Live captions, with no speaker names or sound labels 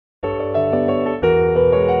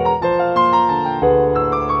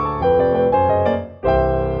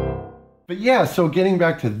But yeah, so getting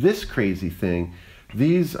back to this crazy thing,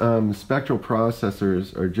 these spectral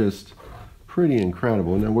processors are just pretty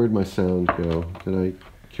incredible. Now, where'd my sound go? Did I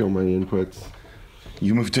kill my inputs?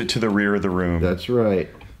 You moved it to the rear of the room. That's right.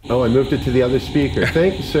 Oh, I moved it to the other speaker.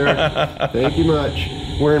 Thank you, sir. Thank you much.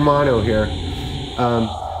 We're in mono here.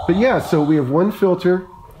 But yeah, so we have one filter,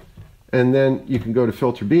 and then you can go to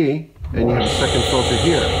filter B, and you have a second filter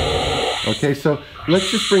here. Okay, so let's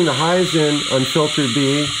just bring the highs in on filter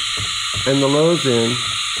B, and the lows in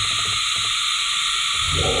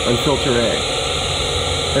on filter A.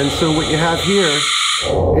 And so what you have here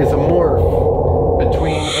is a morph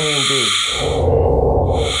between A and B.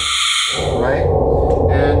 Right?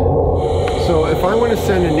 And so if I want to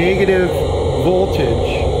send a negative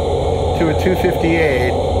voltage to a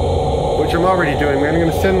 258, which I'm already doing, I'm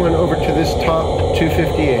going to send one over to this top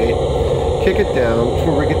 258, kick it down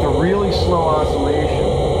to where we get the really slow oscillation.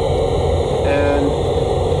 And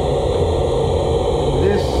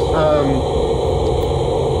this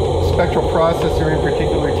spectral processor in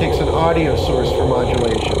particular takes an audio source for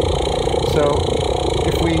modulation. So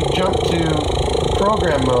if we jump to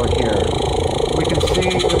program mode here, we can see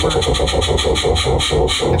that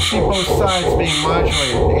both sides being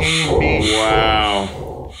modulated, A and B.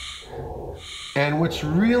 Wow. And what's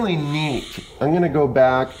really neat, I'm going to go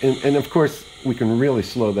back, and of course we can really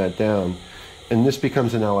slow that down, and this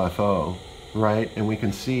becomes an LFO, right? And we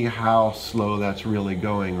can see how slow that's really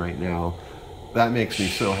going right now. That makes me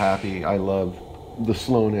so happy. I love the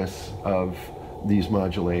slowness of these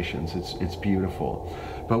modulations. It's beautiful.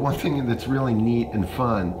 But one thing that's really neat and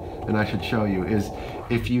fun, and I should show you, is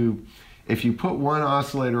if you put one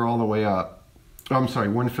oscillator all the way up, I'm sorry,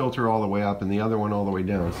 one filter all the way up and the other one all the way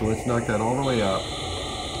down. So let's knock that all the way up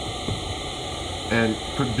and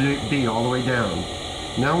put B all the way down.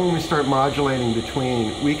 Now when we start modulating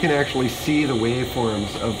between, we can actually see the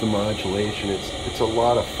waveforms of the modulation. It's a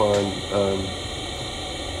lot of fun.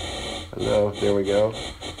 Hello, there we go.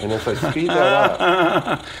 And as I speed that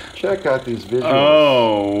up, check out these visuals.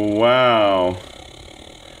 Oh, wow.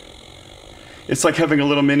 It's like having a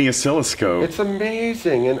little mini oscilloscope. It's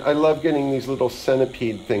amazing, and I love getting these little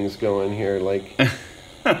centipede things going here, like,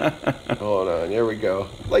 hold on, there we go,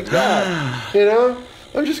 like that, you know?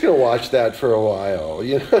 I'm just going to watch that for a while,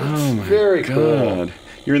 you know? It's very cool.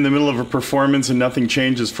 You're in the middle of a performance and nothing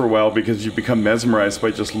changes for a while because you've become mesmerized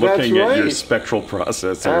by just looking at your spectral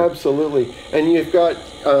processor. Absolutely. And you've got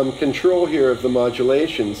control here of the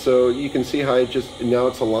modulation, so you can see how now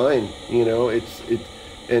it's a line, you know,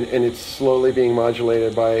 and it's slowly being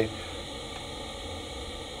modulated by,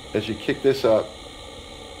 as you kick this up,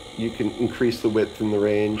 you can increase the width and the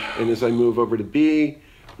range. And as I move over to B,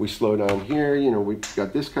 we slow down here, you know, we've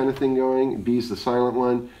got this kind of thing going. B's the silent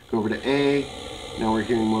one. Go over to A. Now we're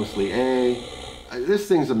hearing mostly A. This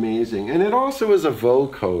thing's amazing. And it also is a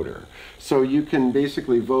vocoder. So you can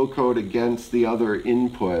basically vocode against the other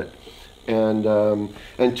input.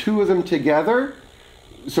 And two of them together,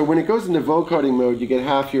 so when it goes into vocoding mode, you get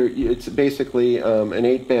half it's basically an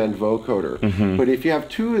 8-band vocoder. Mm-hmm. But if you have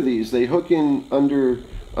two of these, they hook in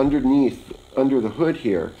underneath, under the hood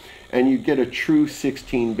here, and you get a true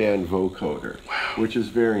 16-band vocoder, wow, which is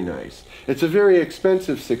very nice. It's a very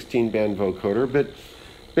expensive 16-band vocoder, but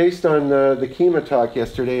based on the Kima talk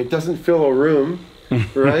yesterday, it doesn't fill a room,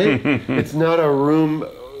 right? It's not a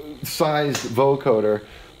room-sized vocoder,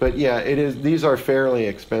 but yeah, it is. These are fairly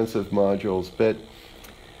expensive modules, but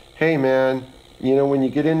hey, man, you know, when you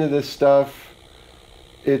get into this stuff,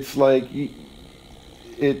 it's like it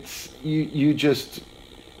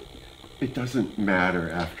doesn't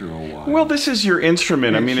matter after a while. Well, this is your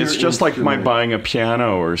instrument. I mean, it's just like my buying a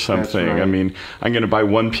piano or something. Right. I mean, I'm going to buy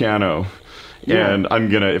one piano. Yeah. And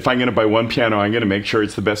if I'm going to buy one piano, I'm going to make sure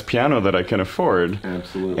it's the best piano that I can afford.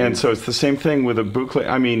 Absolutely. And so it's the same thing with a Buchla.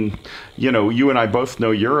 I mean, you know, you and I both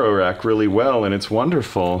know Eurorack really well, and it's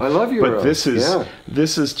wonderful. I love Euro. But this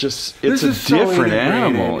is just, it's a different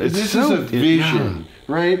animal. This is a vision,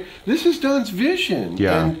 right? This is Don's vision.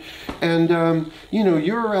 Yeah. And you know,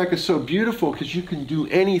 Eurorack is so beautiful because you can do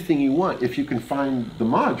anything you want if you can find the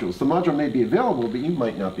modules. The module may be available, but you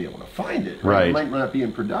might not be able to find it. Right. It might not be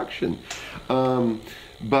in production.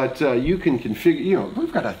 But you can configure, you know,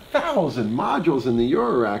 we've got 1,000 modules in the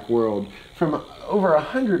Eurorack world from over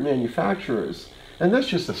 100 manufacturers. And that's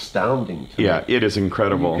just astounding to me. Yeah, it is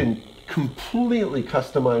incredible. You can completely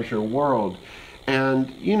customize your world.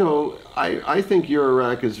 And, you know, I think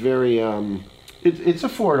Eurorack is very, it's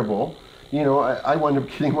affordable. You know, I wound up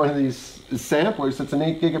getting one of these samplers. It's an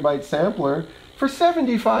 8 gigabyte sampler for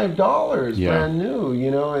 $75, yeah, brand new.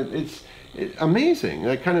 You know, it's amazing.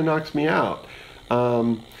 That kind of knocks me out.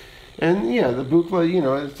 And And yeah, the Buchla, you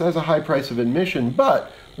know, it has a high price of admission,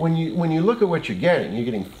 but when you look at what you're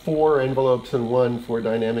getting 4 envelopes in one, 4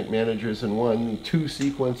 dynamic managers in one, 2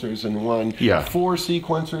 sequencers in one, 4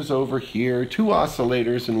 sequencers over here, 2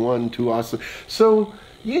 oscillators in one, 2 oscillators. So,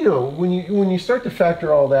 you know, when you start to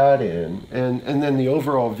factor all that in, and then the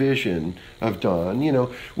overall vision of Don, you know,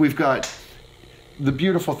 we've got, the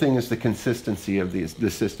beautiful thing is the consistency of the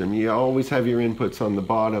system. You always have your inputs on the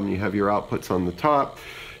bottom, you have your outputs on the top.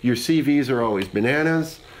 Your CVs are always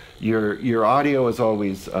bananas. Your audio is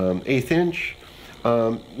always 1/8 inch.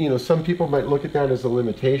 You know, some people might look at that as a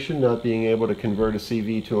limitation, not being able to convert a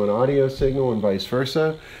CV to an audio signal and vice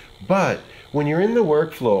versa. But when you're in the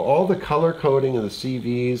workflow, all the color coding of the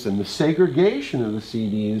CVs and the segregation of the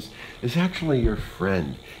CDs is actually your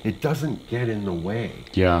friend. It doesn't get in the way.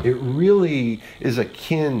 Yeah. It really is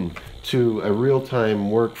akin to a real-time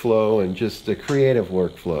workflow and just a creative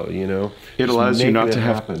workflow, you know. It allows you not to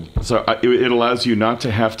have, it allows you not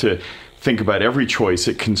to have to think about every choice.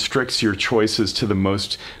 It constricts your choices to the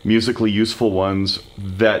most musically useful ones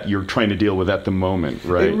that you're trying to deal with at the moment,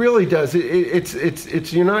 right? It really does.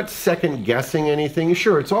 It's you're not second guessing anything.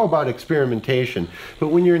 Sure, it's all about experimentation, but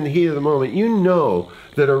when you're in the heat of the moment, you know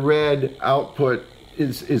that a red output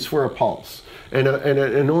is for a pulse. And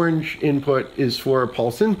an orange input is for a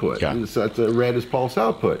pulse input. Yeah. So that's a red is pulse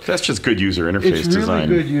output. That's just good user interface design. It's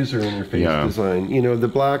really good user interface design. You know, the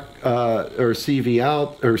black or CV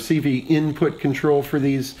out or CV input control for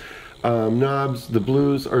these knobs, the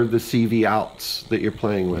blues are the CV outs that you're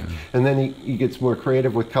playing with. And then he gets more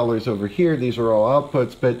creative with colors over here. These are all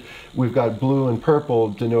outputs, but we've got blue and purple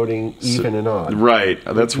denoting even and odd. Right,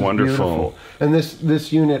 that's wonderful. Beautiful. And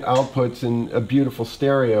this unit outputs in a beautiful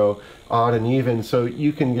stereo, odd and even, so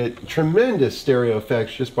you can get tremendous stereo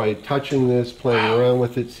effects just by touching this, playing around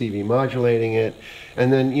with it, CV modulating it,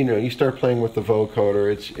 and then, you know, you start playing with the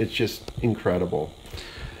vocoder. It's just incredible.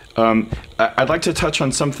 I'd like to touch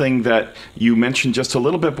on something that you mentioned just a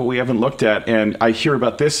little bit, but we haven't looked at, and I hear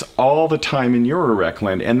about this all the time in your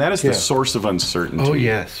Recland, and that is the source of uncertainty. Oh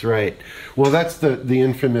yes, right. Well, that's the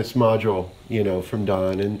infamous module, you know, from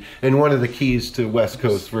Don, and one of the keys to West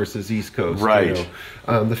Coast versus East Coast. Right. You know.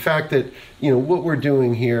 The fact that, you know, what we're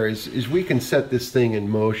doing here is we can set this thing in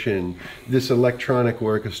motion, this electronic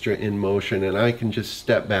orchestra in motion, and I can just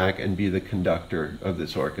step back and be the conductor of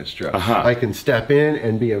this orchestra. I can step in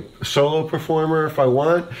and be a solo performer if I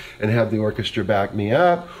want and have the orchestra back me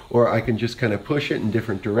up, or I can just kind of push it in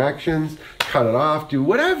different directions, cut it off, do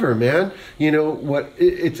whatever, man. You know what?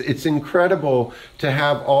 It's incredible to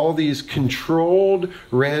have all these controlled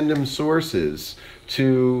random sources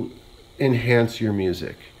to enhance your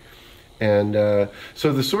music. And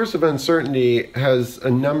so the source of uncertainty has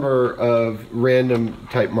a number of random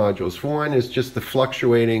type modules. One is just the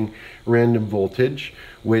fluctuating random voltage,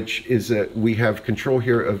 which is that we have control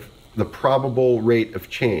here of the probable rate of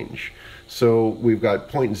change. So we've got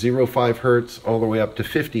 0.05 hertz all the way up to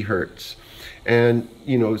 50 hertz. And,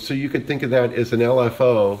 you know, so you could think of that as an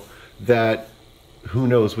LFO that who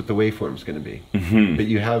knows what the waveform is going to be. But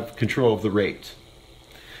you have control of the rate.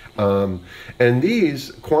 And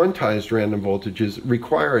these quantized random voltages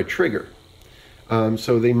require a trigger.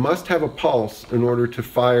 So they must have a pulse in order to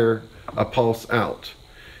fire a pulse out.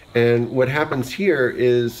 And what happens here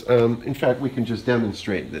is, in fact, we can just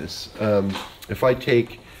demonstrate this. If I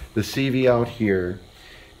take the CV out here,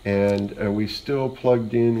 and we still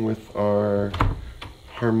plugged in with our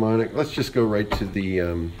harmonic, let's just go right to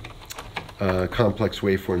the complex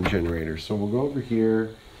waveform generator. So we'll go over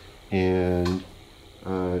here and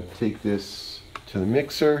take this to the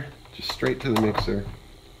mixer, just straight to the mixer.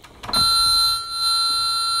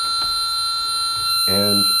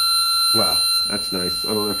 And wow, that's nice.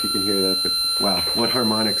 I don't know if you can hear that, but wow, what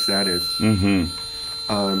harmonics that is.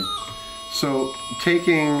 So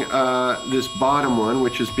taking this bottom one,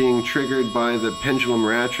 which is being triggered by the pendulum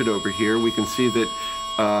ratchet over here, we can see that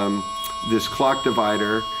this clock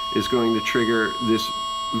divider is going to trigger this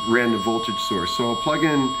random voltage source. So I'll plug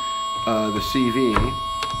in the CV.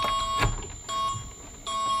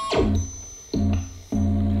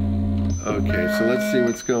 Okay, so let's see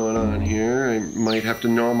what's going on here. I might have to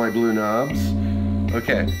gnaw my blue knobs.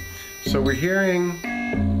 Okay, so we're hearing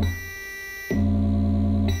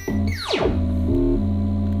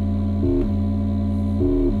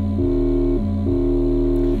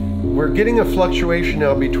we're getting a fluctuation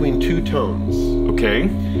now between 2 tones. Okay.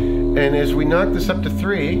 And as we knock this up to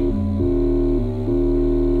 3,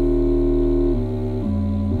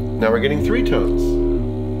 now we're getting 3 tones.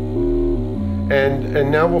 And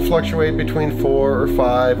now we'll fluctuate between 4 or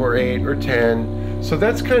 5 or 8 or 10. So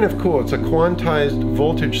that's kind of cool. It's a quantized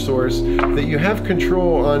voltage source that you have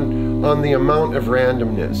control on the amount of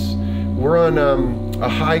randomness. We're on a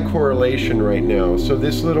high correlation right now. So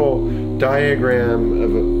this little diagram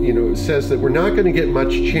of, says that we're not going to get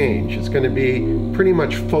much change. It's going to be pretty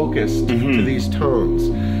much focused to these tones.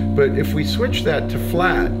 But if we switch that to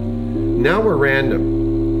flat, now we're random.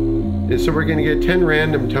 And so we're going to get 10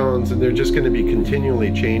 random tones, and they're just going to be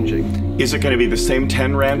continually changing. Is it going to be the same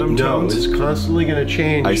 10 random tones? No, it's constantly going to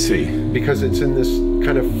change. I see. Because it's in this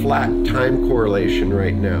kind of flat time correlation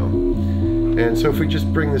right now. And so if we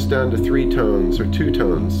just bring this down to 3 tones or 2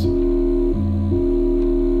 tones.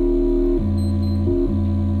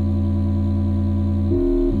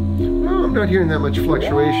 Well, I'm not hearing that much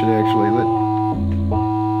fluctuation actually.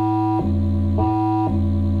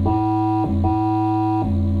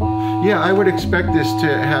 Yeah, I would expect this to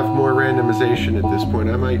have more randomization at this point.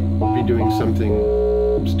 I might be doing something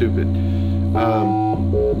stupid.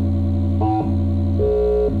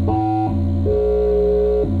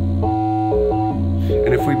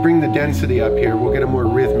 And if we bring the density up here, we'll get a more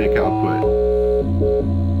rhythmic output.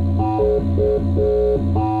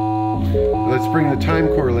 Let's bring the time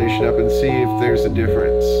correlation up and see if there's a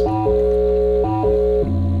difference.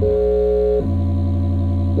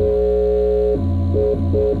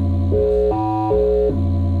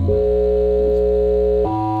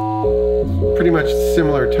 Pretty much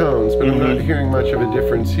similar tones, but I'm not hearing much of a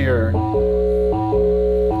difference here.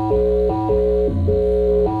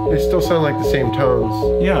 They still sound like the same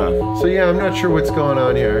tones. Yeah. So yeah, I'm not sure what's going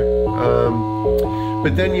on here.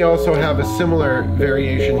 But then you also have a similar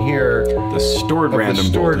variation here. The stored random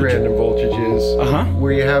voltages,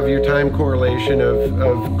 where you have your time correlation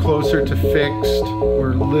of closer to fixed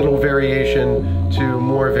or little variation to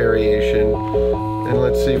more variation. And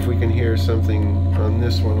let's see if we can hear something on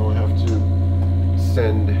this one. I'll have to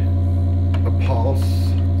send a pulse.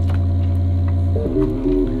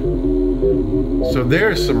 So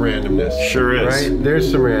there's some randomness. Sure is. Right? There's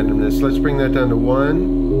some randomness. Let's bring that down to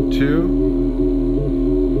 1, 2.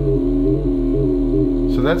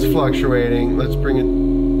 So that's fluctuating. Let's bring it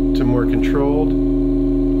to more controlled.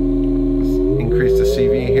 Let's increase the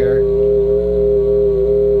CV here.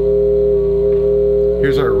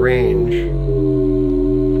 Here's our range.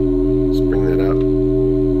 Let's bring that up.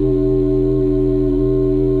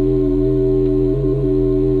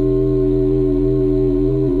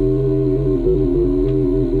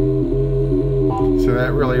 So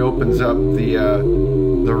that really opens up the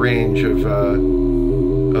range of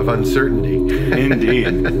uncertainty. Indeed.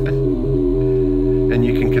 And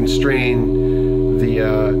you can constrain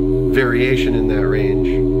the variation in that range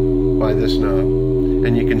by this knob.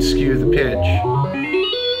 And you can skew the pitch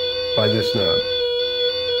by this knob.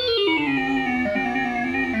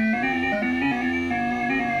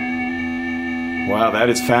 Wow, that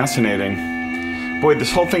is fascinating. Boy,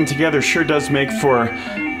 this whole thing together sure does make for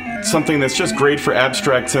something that's just great for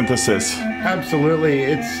abstract synthesis. Absolutely.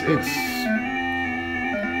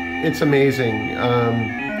 It's amazing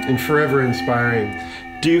and forever inspiring.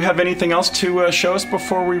 Do you have anything else to show us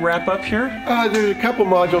before we wrap up here? There's a couple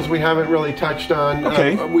modules we haven't really touched on.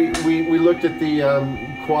 Okay. We looked at the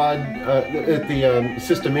quad, at the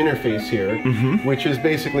system interface here, which is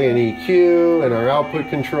basically an EQ and our output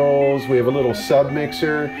controls. We have a little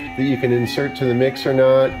sub-mixer that you can insert to the mix or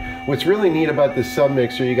not. What's really neat about this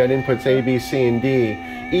sub-mixer, you got inputs A, B, C, and D.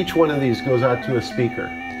 Each one of these goes out to a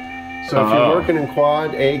speaker. So if you're working in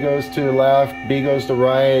quad, A goes to left, B goes to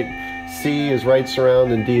right, C is right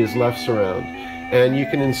surround, and D is left surround. And you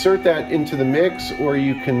can insert that into the mix, or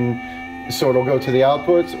you can, so it'll go to the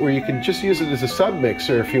outputs, or you can just use it as a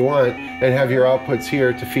sub-mixer if you want, and have your outputs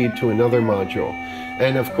here to feed to another module.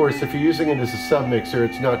 And of course, if you're using it as a sub-mixer,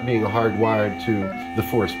 it's not being hardwired to the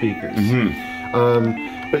 4 speakers.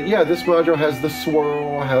 But yeah, this module has the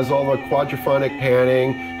swirl, has all the quadraphonic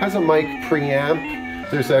panning, has a mic preamp.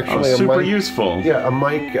 There's actually super a mic, useful. Yeah, a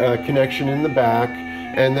mic connection in the back,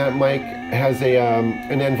 and that mic has a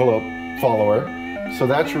an envelope follower. So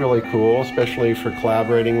that's really cool, especially for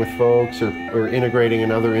collaborating with folks or integrating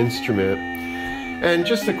another instrument. And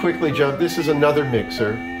just to quickly jump, this is another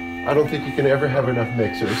mixer. I don't think you can ever have enough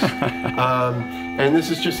mixers. And this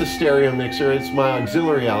is just a stereo mixer. It's my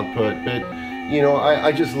auxiliary output, but you know,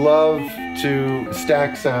 I just love to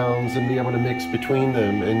stack sounds and be able to mix between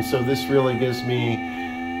them. And so this really gives me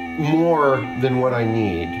more than what I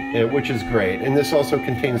need, which is great. And this also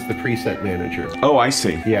contains the preset manager. Oh, I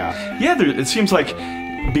see. Yeah. Yeah, it seems like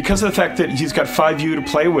because of the fact that he's got 5U to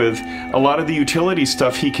play with, a lot of the utility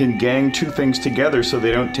stuff, he can gang 2 things together so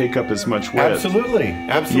they don't take up as much width. Absolutely.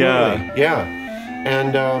 Absolutely. Yeah.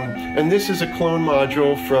 And this is a clone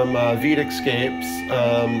module from Videxcapes.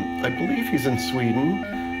 I believe he's in Sweden.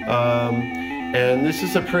 And this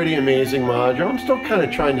is a pretty amazing module. I'm still kind of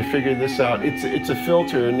trying to figure this out. It's a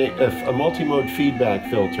filter, a multi-mode feedback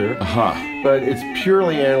filter, but it's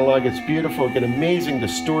purely analog. It's beautiful. Get amazing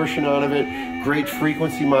distortion out of it, great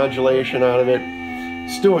frequency modulation out of it.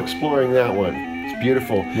 Still exploring that one. It's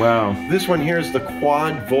beautiful. Wow. This one here is the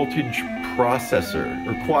quad voltage processor,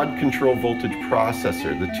 or quad control voltage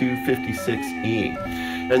processor, the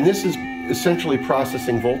 256E. And this is essentially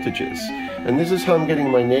processing voltages. And this is how I'm getting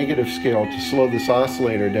my negative scale to slow this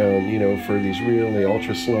oscillator down, you know, for these really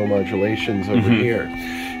ultra slow modulations over here.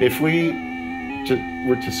 If we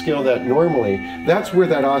were to scale that normally, that's where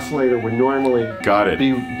that oscillator would normally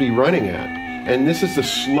be running at. And this is the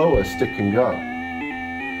slowest it can go.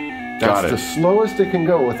 That's the slowest it can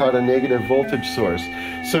go without a negative voltage source.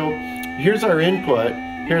 So here's our input,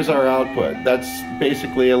 here's our output. That's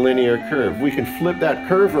basically a linear curve. We can flip that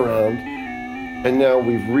curve around, and now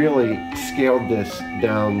we've really scaled this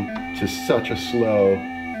down to such a slow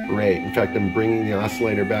rate. In fact, I'm bringing the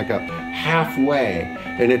oscillator back up halfway,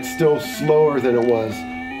 and it's still slower than it was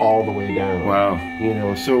all the way down. Wow. You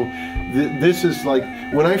know, so this is like,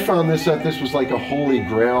 when I found this out, this was like a holy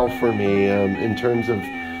grail for me in terms of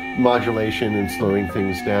modulation and slowing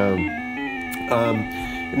things down.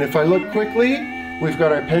 And if I look quickly, we've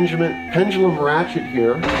got our pendulum ratchet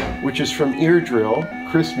here, which is from Ear Drill,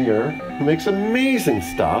 Chris Muir, who makes amazing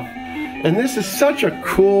stuff. And this is such a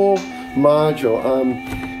cool module.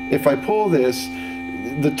 If I pull this,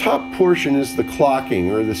 the top portion is the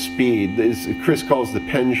clocking, or the speed, Chris calls the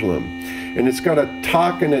pendulum. And it's got a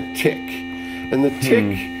tock and a tick. And the tick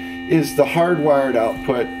is the hardwired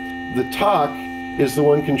output. The tock is the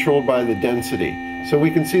one controlled by the density. So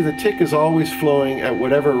we can see the tick is always flowing at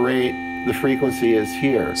whatever rate the frequency is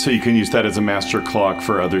here. So you can use that as a master clock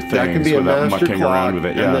for other things, that can be without a master mucking clock, around with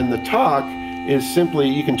it. And then the tock is simply,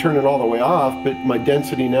 you can turn it all the way off, but my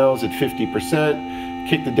density now is at 50%.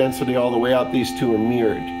 Kick the density all the way up. These two are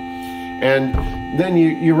mirrored. And then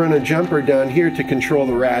you run a jumper down here to control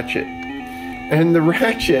the ratchet. And the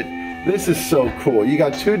ratchet, this is so cool. You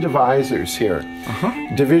got two divisors here,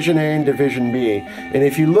 Division A and Division B. And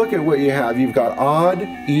if you look at what you have, you've got odd,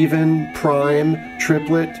 even, prime,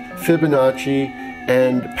 triplet, Fibonacci,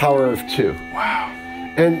 and power of 2. Wow.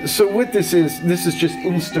 And so what this is just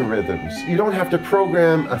insta-rhythms. You don't have to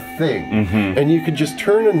program a thing. And you could just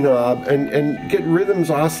turn a knob and get rhythms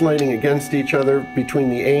oscillating against each other between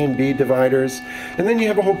the A and B dividers. And then you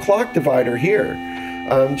have a whole clock divider here.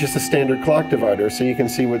 Just a standard clock divider, so you can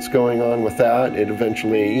see what's going on with that. It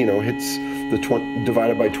eventually, you know, hits the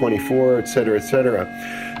divided by 24, etc., etc.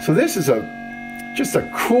 So this is just a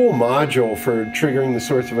cool module for triggering the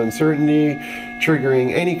source of uncertainty,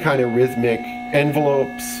 triggering any kind of rhythmic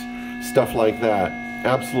envelopes, stuff like that.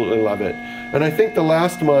 Absolutely love it. And I think the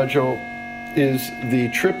last module is the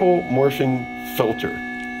triple morphing filter,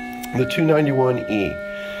 the 291E.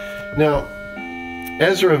 Now,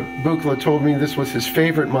 Ezra Buchla told me this was his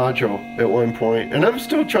favorite module at one point, and I'm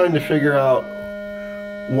still trying to figure out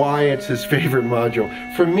why it's his favorite module.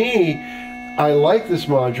 For me, I like this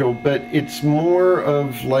module, but it's more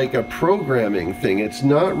of like a programming thing. It's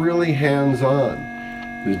not really hands-on.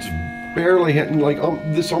 It's barely,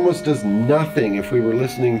 this almost does nothing if we were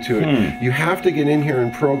listening to it. You have to get in here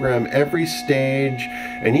and program every stage,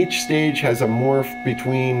 and each stage has a morph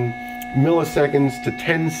between milliseconds to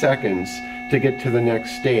 10 seconds to get to the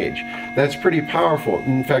next stage. That's pretty powerful.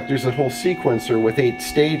 In fact, there's a whole sequencer with 8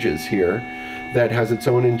 stages here that has its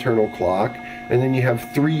own internal clock, and then you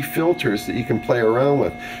have 3 filters that you can play around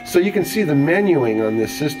with. So you can see the menuing on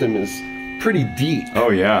this system is pretty deep. Oh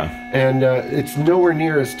yeah. And it's nowhere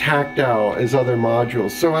near as tactile as other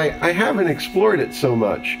modules. So I haven't explored it so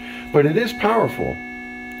much, but it is powerful.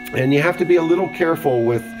 And you have to be a little careful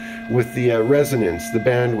with the resonance, the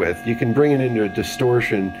bandwidth. You can bring it into a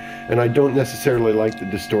distortion, and I don't necessarily like the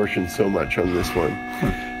distortion so much on this one.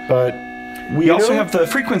 But we also have the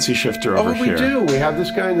frequency shifter over here. Oh, we do. We have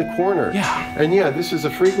this guy in the corner. Yeah. And yeah, this is a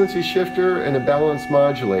frequency shifter and a balance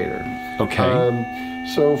modulator. Okay.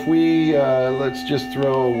 So if we, let's just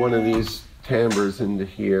throw one of these timbres into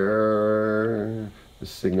here, the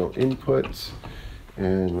signal input,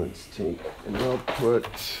 and let's take an output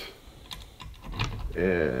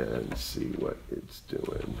and see what it's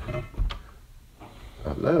doing.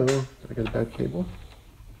 Hello? Did I get a bad cable?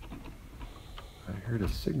 I heard a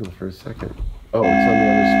signal for a second. Oh, it's on the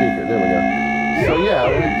other speaker. There we go. So yeah,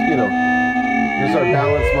 here's our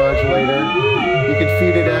balance modulator. You could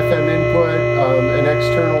feed it FM input, an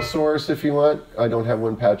external source if you want. I don't have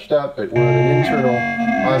one patched up, but we're on an internal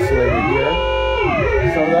oscillator here.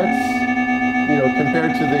 So that's, you know,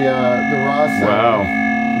 compared to the raw sound, wow,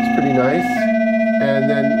 it's pretty nice. And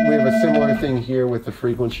then we have a similar thing here with the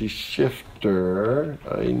frequency shifter.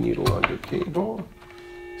 I need a longer cable.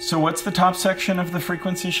 So what's the top section of the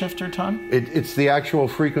frequency shifter, Tom? It's the actual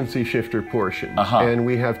frequency shifter portion. Uh-huh. And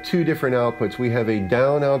we have two different outputs. We have a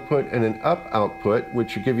down output and an up output,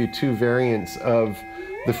 which will give you two variants of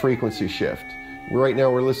the frequency shift. Right now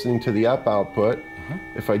we're listening to the up output. Uh-huh.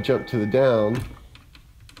 If I jump to the down,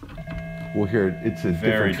 we'll hear it's a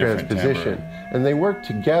different transposition. And they work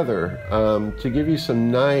together to give you some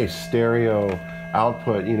nice stereo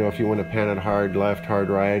output, you know, if you want to pan it hard left, hard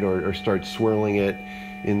right, or start swirling it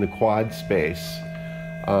in the quad space.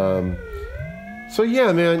 So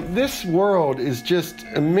yeah, man, this world is just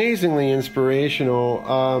amazingly inspirational.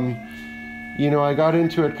 You know, I got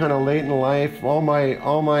into it kind of late in life. All my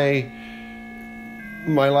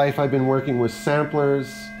life I've been working with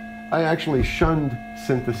samplers. I actually shunned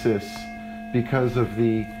synthesis because of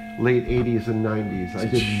the late 80s and 90s. I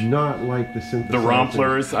did not like the synthesizers. The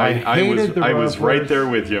Romplers. I was right there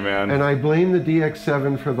with you, man. And I blame the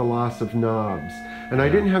DX7 for the loss of knobs. And I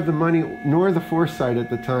didn't have the money nor the foresight at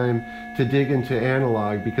the time to dig into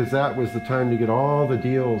analog, because that was the time to get all the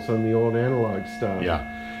deals on the old analog stuff. Yeah.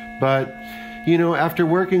 But, you know, after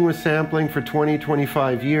working with sampling for 20,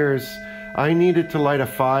 25 years, I needed to light a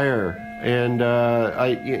fire and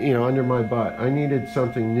you know, under my butt. I needed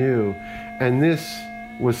something new. And this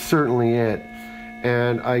was certainly it.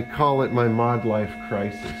 And I call it my mod life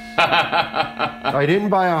crisis. I didn't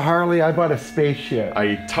buy a Harley, I bought a spaceship.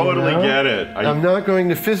 I totally get it. I'm not going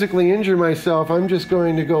to physically injure myself. I'm just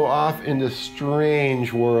going to go off into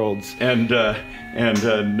strange worlds. And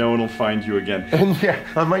no one will find you again. And yeah,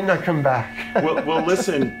 I might not come back. well,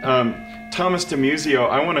 listen, Thomas Dimuzio,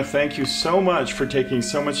 I want to thank you so much for taking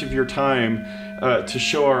so much of your time to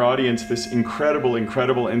show our audience this incredible,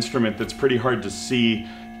 incredible instrument that's pretty hard to see.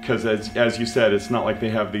 Because as you said, it's not like they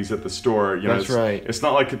have these at the store. You know, That's right. It's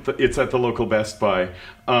not like it's at the local Best Buy.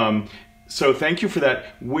 So thank you for that.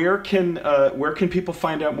 Where can people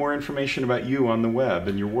find out more information about you on the web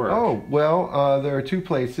and your work? Oh, well, there are two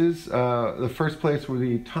places. The first place would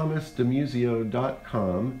be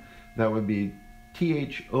thomasdimuzio.com. That would be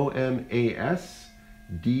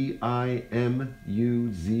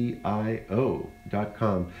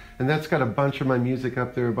ThomasDimuzio.com. And that's got a bunch of my music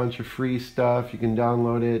up there, a bunch of free stuff. You can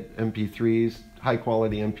download it, MP3s, high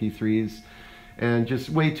quality MP3s, and just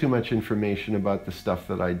way too much information about the stuff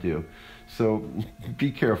that I do. So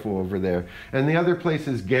be careful over there. And the other place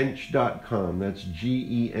is gench.com. That's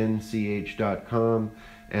GENCH.com.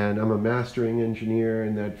 And I'm a mastering engineer,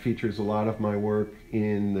 and that features a lot of my work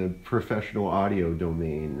in the professional audio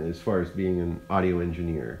domain as far as being an audio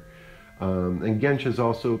engineer. And Gench is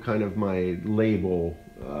also kind of my label,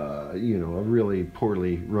 you know, a really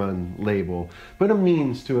poorly run label, but a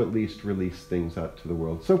means to at least release things out to the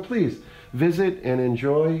world. So please visit and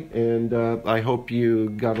enjoy, and I hope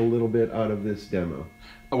you got a little bit out of this demo.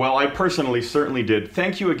 Well, I personally certainly did.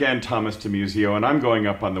 Thank you again, Thomas Dimuzio, and I'm going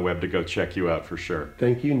up on the web to go check you out for sure.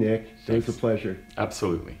 Thank you, Nick. It was a pleasure.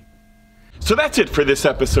 Absolutely. So that's it for this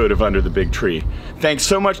episode of Under the Big Tree. Thanks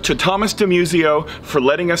so much to Thomas Dimuzio for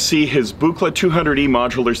letting us see his Buchla 200e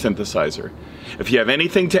modular synthesizer. If you have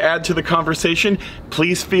anything to add to the conversation,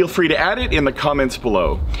 please feel free to add it in the comments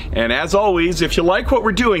below. And as always, if you like what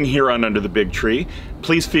we're doing here on Under the Big Tree,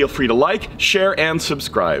 please feel free to like, share, and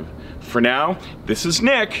subscribe. For now, this is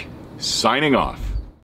Nick, signing off.